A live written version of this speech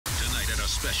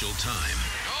special time.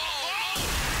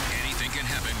 Anything can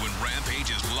happen when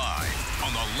Rampage is live on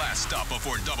the last stop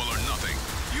before Double or Nothing.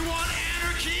 You want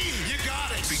anarchy? You got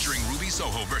it. Featuring Ruby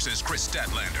Soho versus Chris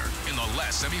Statlander in the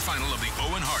last semifinal of the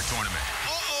Owen Hart tournament.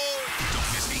 Don't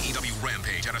miss AEW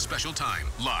Rampage at a special time,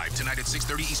 live tonight at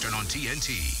 6:30 Eastern on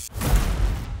TNT.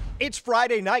 It's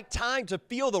Friday night, time to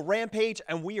feel the Rampage,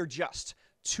 and we are just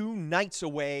 2 nights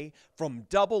away from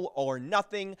Double or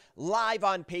Nothing, live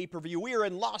on pay-per-view. We are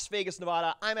in Las Vegas,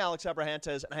 Nevada. I'm Alex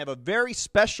Abrahantes, and I have a very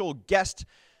special guest.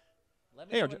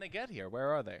 Let me know when they get here. Where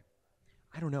are they?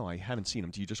 I don't know. I haven't seen them.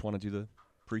 Do you just want to do the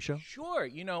pre-show? Sure.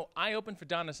 You know, I opened for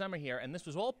Donna Summer here, and this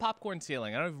was all popcorn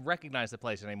ceiling. I don't even recognize the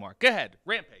place anymore. Go ahead.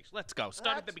 Rampage. Let's go.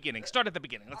 Start at the beginning. Start at the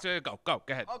beginning. Let's go. Go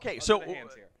ahead. Okay, I'll so, do the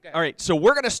hands here. Go ahead. all right, so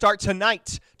we're going to start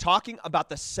tonight talking about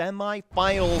the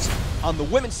semifinals on the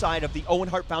women's side of the Owen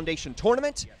Hart Foundation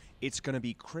tournament. Yes. It's going to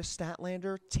be Chris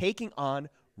Statlander taking on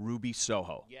Ruby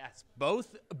Soho. Yes,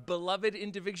 both beloved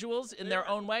individuals in their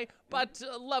own way, but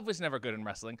love was never good in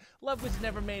wrestling. Love was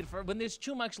never made for, when there's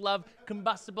too much love,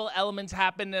 combustible elements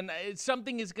happen, and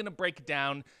something is going to break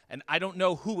down, and I don't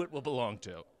know who it will belong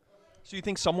to. So you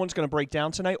think someone's going to break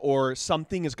down tonight, or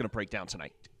something is going to break down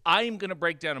tonight? I am going to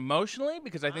break down emotionally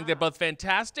because I think they're both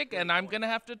fantastic, and I'm going to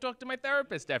have to talk to my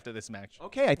therapist after this match.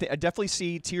 Okay, I definitely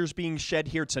see tears being shed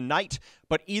here tonight.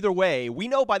 But either way, we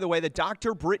know, by the way, that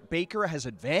Dr. Britt Baker has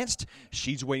advanced.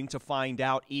 She's waiting to find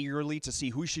out eagerly to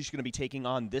see who she's going to be taking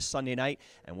on this Sunday night,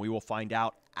 and we will find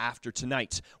out after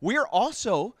tonight. We're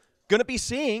also going to be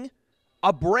seeing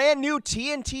a brand new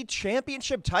TNT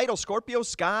Championship title. Scorpio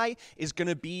Sky is going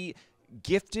to be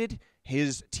gifted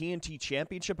his TNT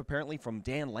Championship, apparently from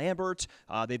Dan Lambert.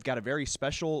 They've got a very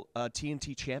special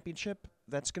TNT Championship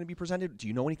that's going to be presented. Do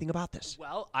you know anything about this?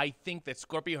 Well, I think that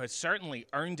Scorpio has certainly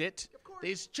earned it.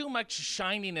 There's too much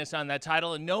shininess on that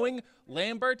title, and knowing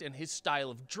Lambert and his style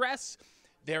of dress,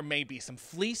 there may be some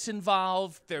fleece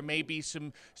involved. There may be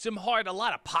some a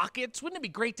lot of pockets. Wouldn't it be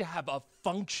great to have a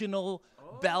functional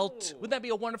belt? Wouldn't that be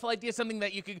a wonderful idea? Something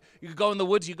that you could go in the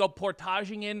woods, you go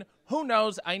portaging in. Who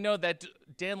knows? I know that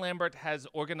Dan Lambert has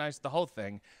organized the whole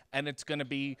thing, and it's going to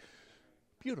be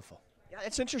beautiful. Yeah,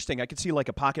 it's interesting. I could see like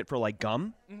a pocket for like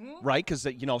gum, right? Because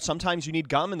sometimes you need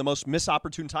gum, and the most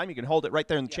misopportune time you can hold it right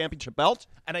there in the championship belt.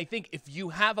 And I think if you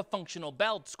have a functional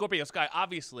belt, Scorpio Sky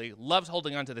obviously loves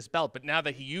holding onto this belt, but now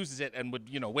that he uses it and would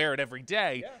wear it every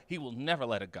day, he will never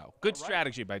let it go. Good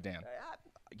strategy by Dan.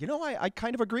 I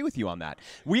kind of agree with you on that.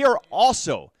 We are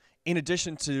also, in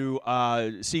addition to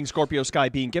seeing Scorpio Sky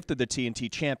being gifted the TNT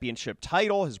Championship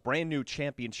title, his brand new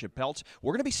championship belt,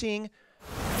 we're going to be seeing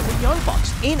the Young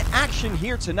Bucks in action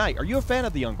here tonight. Are you a fan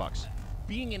of the Young Bucks?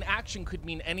 Being in action could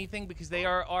mean anything because they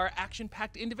are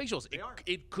action-packed individuals.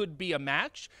 It could be a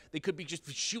match. They could be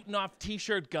just shooting off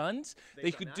T-shirt guns.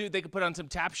 They could put on some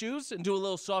tap shoes and do a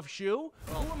little soft shoe.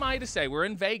 Who am I to say? We're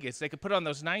in Vegas. They could put on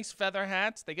those nice feather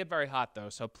hats. They get very hot, though,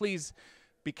 so please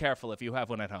be careful if you have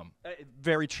one at home.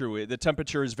 Very true. The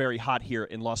temperature is very hot here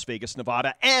in Las Vegas,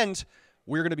 Nevada, and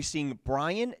we're going to be seeing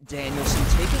Bryan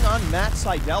Danielson taking on Matt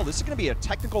Sydal. This is going to be a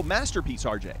technical masterpiece,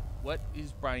 RJ. What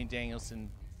is Bryan Danielson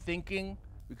thinking?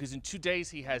 Because in 2 days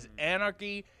he has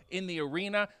anarchy in the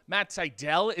arena. Matt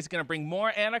Sydal is going to bring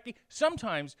more anarchy.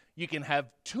 Sometimes you can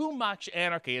have too much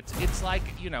anarchy. It's like,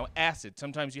 acid.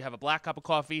 Sometimes you have a black cup of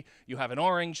coffee, you have an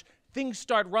orange, things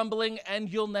start rumbling,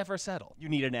 and you'll never settle. You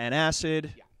need an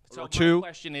antacid. Yeah. So my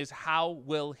question is, how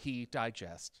will he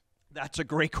digest? That's a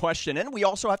great question. And we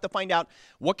also have to find out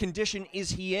what condition is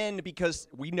he in, because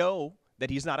we know that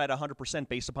he's not at 100%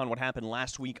 based upon what happened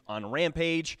last week on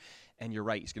Rampage. And you're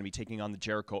right, he's going to be taking on the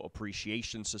Jericho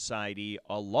Appreciation Society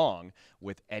along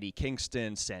with Eddie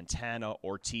Kingston, Santana,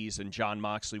 Ortiz, and Jon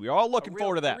Moxley. We're all looking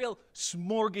forward to that. A real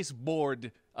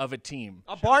smorgasbord of a team.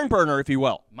 A barn burner, if you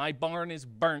will. My barn is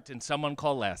burnt, and someone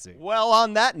call Lassie. Well,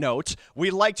 on that note,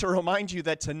 we'd like to remind you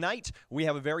that tonight we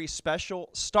have a very special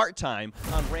start time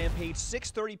on Rampage,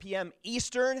 6:30 p.m.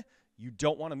 Eastern. You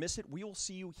don't want to miss it. We will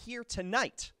see you here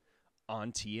tonight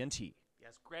on TNT.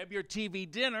 Yes, grab your TV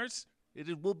dinners.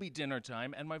 It will be dinner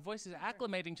time, and my voice is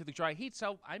acclimating to the dry heat,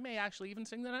 so I may actually even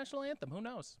sing the national anthem. Who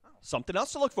knows? Something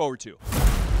else to look forward to.